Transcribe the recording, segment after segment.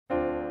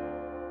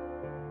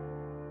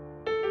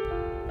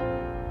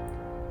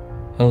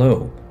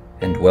Hello,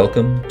 and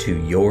welcome to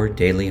Your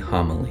Daily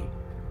Homily,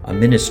 a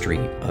ministry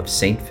of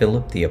St.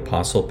 Philip the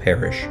Apostle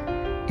Parish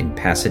in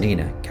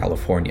Pasadena,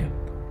 California.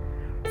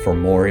 For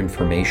more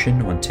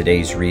information on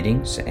today's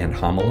readings and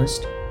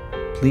homilist,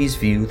 please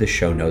view the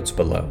show notes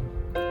below.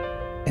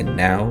 And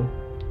now,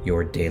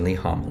 your daily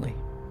homily.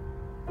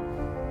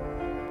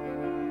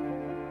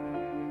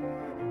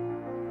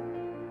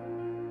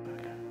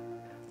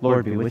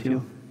 Lord be with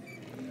you.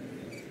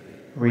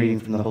 Reading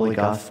from the Holy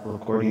Gospel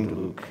according to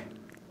Luke.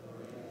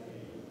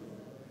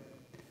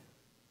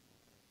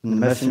 When the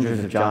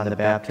messengers of John the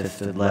Baptist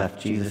had left,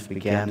 Jesus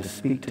began to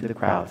speak to the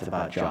crowds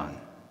about John.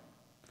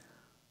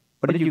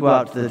 What did you go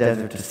out to the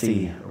desert to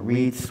see? A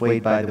reed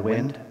swayed by the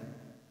wind?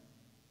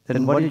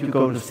 Then what did you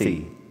go to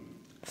see?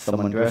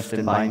 Someone dressed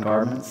in fine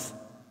garments?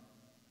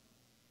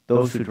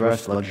 Those who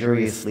dress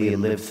luxuriously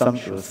and live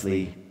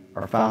sumptuously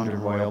are found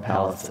in royal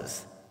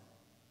palaces.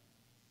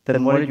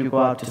 Then what did you go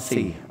out to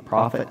see? A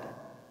prophet?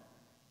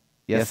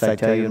 Yes, I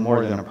tell you,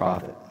 more than a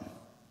prophet.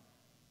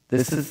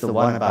 This is the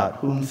one about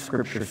whom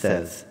Scripture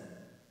says,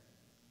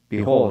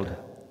 "Behold,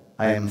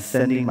 I am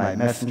sending my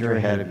messenger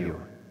ahead of you.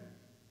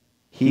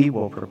 He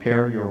will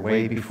prepare your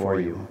way before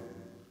you."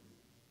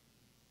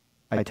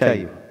 I tell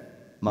you,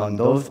 among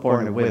those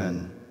born of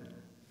women,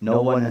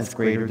 no one is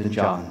greater than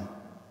John.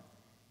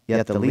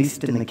 Yet the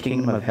least in the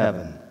kingdom of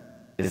heaven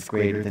is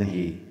greater than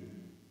he.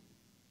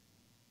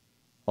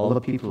 All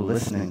the people who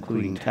listened,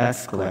 including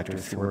tax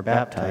collectors who were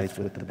baptized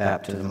with the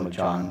baptism of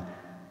John,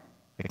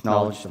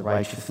 acknowledged the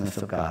righteousness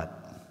of God.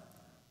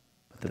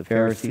 But the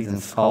Pharisees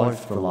and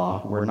scholars of the law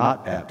who were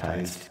not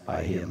baptized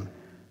by him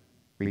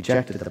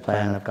rejected the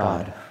plan of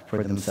God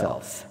for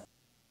themselves.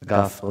 The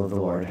Gospel of the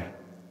Lord.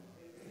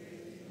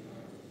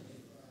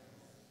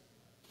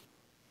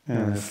 And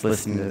I was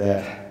listening to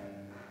that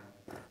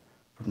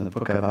from the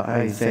book of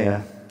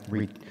Isaiah,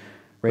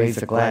 raise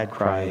a glad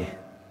cry.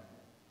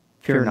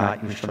 Fear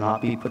not, you shall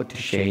not be put to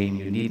shame.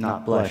 You need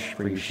not blush,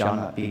 for you shall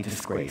not be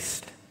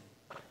disgraced.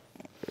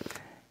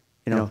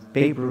 You know,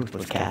 Babe Ruth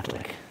was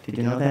Catholic. Did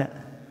you know that?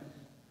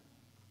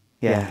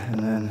 Yeah, and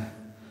then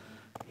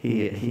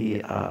he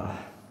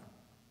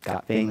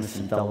got famous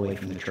and fell away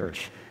from the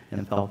church,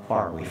 and fell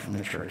far away from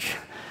the church,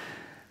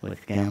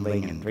 with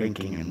gambling and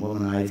drinking and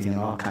womanizing and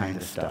all kinds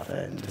of stuff,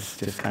 and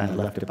just kind of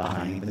left it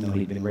behind, even though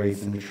he'd been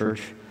raised in the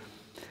church.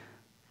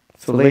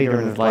 So later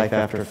in his life,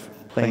 after his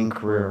playing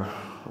career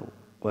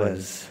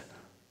was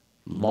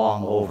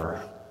long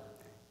over,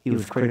 he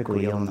was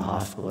critically ill in the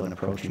hospital and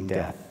approaching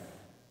death.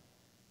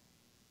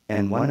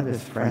 And one of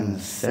his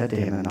friends said to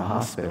him in the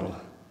hospital,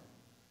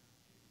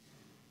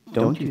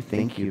 "Don't you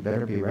think you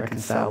better be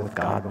reconciled with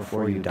God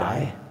before you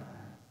die?"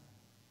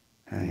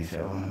 And he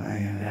said, "Well,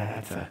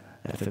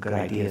 that's a good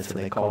idea." So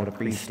they called a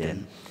priest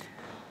in,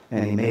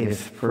 and he made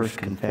his first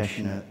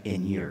confession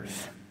in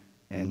years.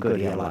 And good,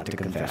 he had a lot to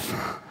confess.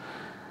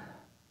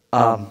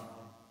 And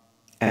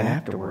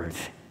afterwards,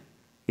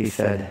 he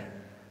said,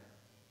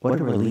 what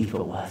a relief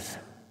it was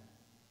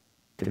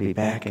to be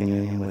back in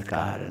union with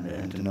God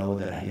and to know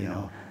that,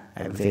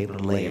 I was able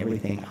to lay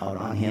everything out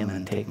on him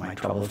and take my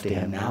troubles to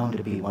him now and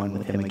to be one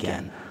with him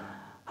again.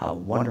 How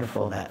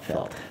wonderful that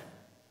felt.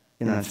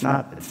 It's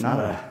not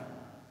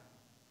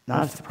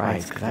a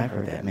surprise, because I've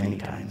heard that many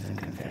times in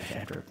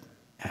confession,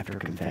 after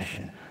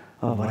confession.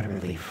 Oh, what a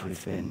relief.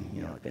 It's been,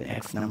 been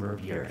X number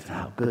of years, and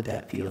how good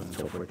that feels and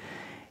so forth.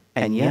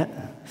 And yet,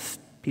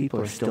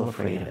 people are still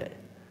afraid of it.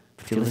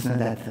 If you listen to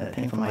that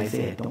thing from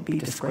Isaiah, don't be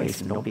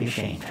disgraced and don't be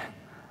ashamed.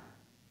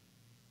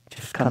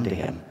 Just come to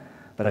him.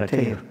 But I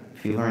tell you,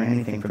 if you learn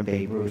anything from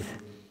Babe Ruth,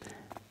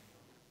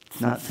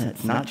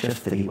 it's not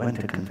just that he went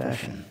to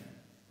confession.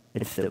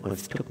 It's that it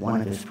took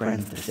one of his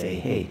friends to say,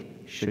 "Hey,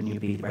 shouldn't you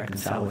be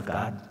reconciled with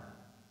God?"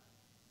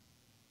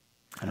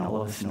 And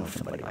all of us know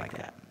somebody like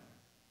that.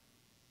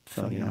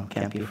 So,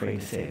 can't be afraid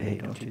to say, "Hey,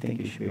 don't you think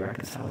you should be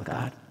reconciled with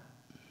God?"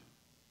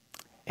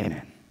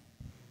 Amen.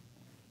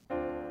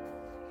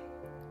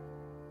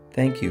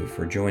 Thank you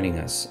for joining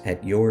us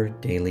at Your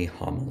Daily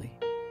Homily.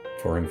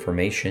 For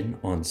information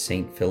on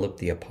St. Philip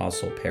the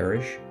Apostle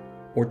Parish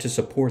or to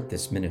support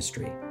this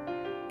ministry,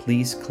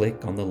 please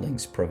click on the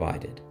links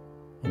provided.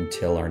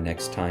 Until our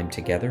next time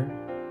together,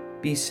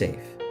 be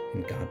safe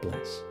and God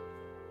bless.